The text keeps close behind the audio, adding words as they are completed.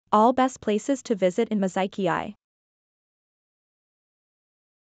All best places to visit in Mažeikiai.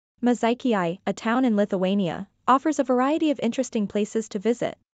 Mažeikiai, a town in Lithuania, offers a variety of interesting places to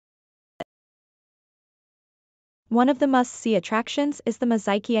visit. One of the must-see attractions is the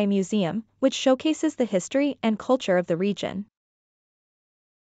Mažeikiai Museum, which showcases the history and culture of the region.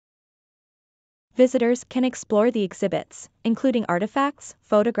 Visitors can explore the exhibits, including artifacts,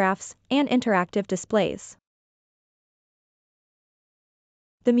 photographs, and interactive displays.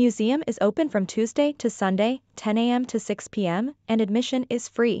 The museum is open from Tuesday to Sunday, 10 a.m. to 6 p.m., and admission is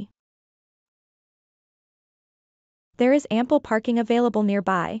free. There is ample parking available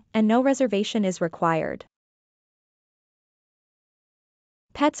nearby, and no reservation is required.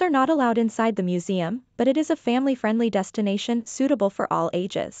 Pets are not allowed inside the museum, but it is a family-friendly destination suitable for all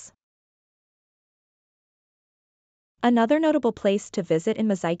ages. Another notable place to visit in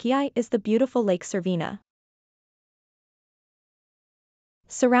Mažeikiai is the beautiful Lake Cervena.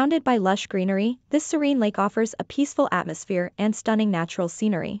 Surrounded by lush greenery, this serene lake offers a peaceful atmosphere and stunning natural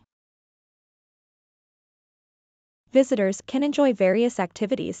scenery. Visitors can enjoy various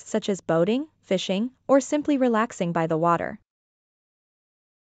activities such as boating, fishing, or simply relaxing by the water.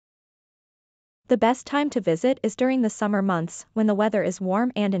 The best time to visit is during the summer months, when the weather is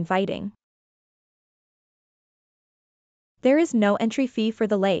warm and inviting. There is no entry fee for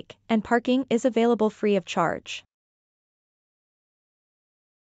the lake, and parking is available free of charge.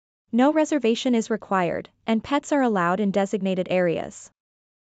 No reservation is required, and pets are allowed in designated areas.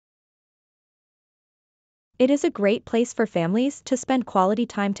 It is a great place for families to spend quality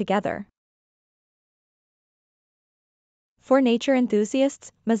time together. For nature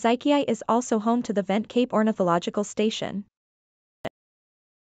enthusiasts, Mažeikiai is also home to the Vent Cape Ornithological Station.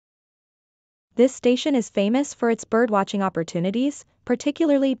 This station is famous for its birdwatching opportunities,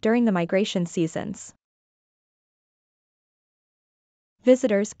 particularly during the migration seasons.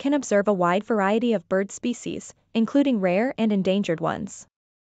 Visitors can observe a wide variety of bird species, including rare and endangered ones.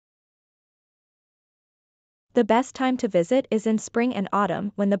 The best time to visit is in spring and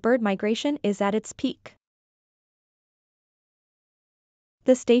autumn when the bird migration is at its peak.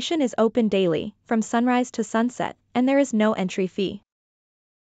 The station is open daily, from sunrise to sunset, and there is no entry fee.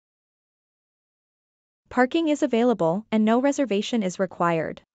 Parking is available, and no reservation is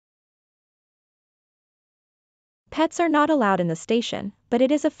required. Pets are not allowed in the station, but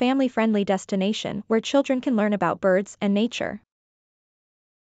it is a family-friendly destination where children can learn about birds and nature.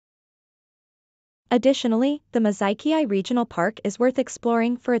 Additionally, the Mažeikiai Regional Park is worth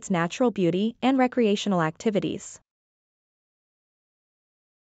exploring for its natural beauty and recreational activities.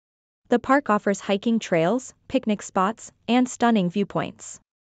 The park offers hiking trails, picnic spots, and stunning viewpoints.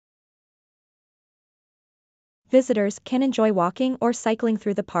 Visitors can enjoy walking or cycling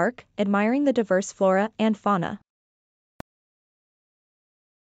through the park, admiring the diverse flora and fauna.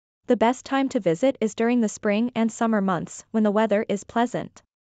 The best time to visit is during the spring and summer months, when the weather is pleasant.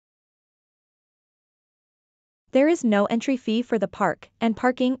 There is no entry fee for the park, and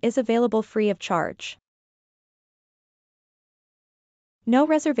parking is available free of charge. No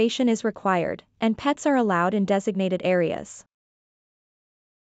reservation is required, and pets are allowed in designated areas.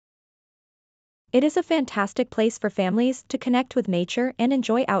 It is a fantastic place for families to connect with nature and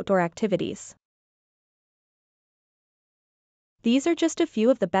enjoy outdoor activities. These are just a few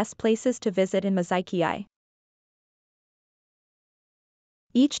of the best places to visit in Mažeikiai.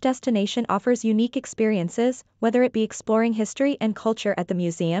 Each destination offers unique experiences, whether it be exploring history and culture at the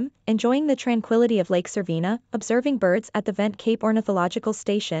museum, enjoying the tranquility of Lake Cervena, observing birds at the Vent Cape Ornithological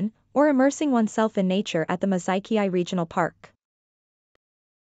Station, or immersing oneself in nature at the Mažeikiai Regional Park.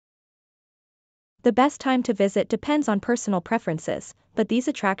 The best time to visit depends on personal preferences, but these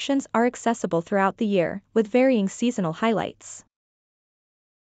attractions are accessible throughout the year, with varying seasonal highlights.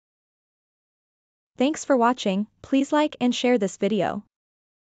 Thanks for watching. Please like and share this video.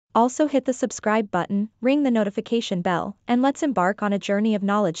 Also hit the subscribe button, ring the notification bell, and let's embark on a journey of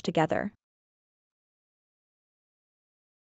knowledge together.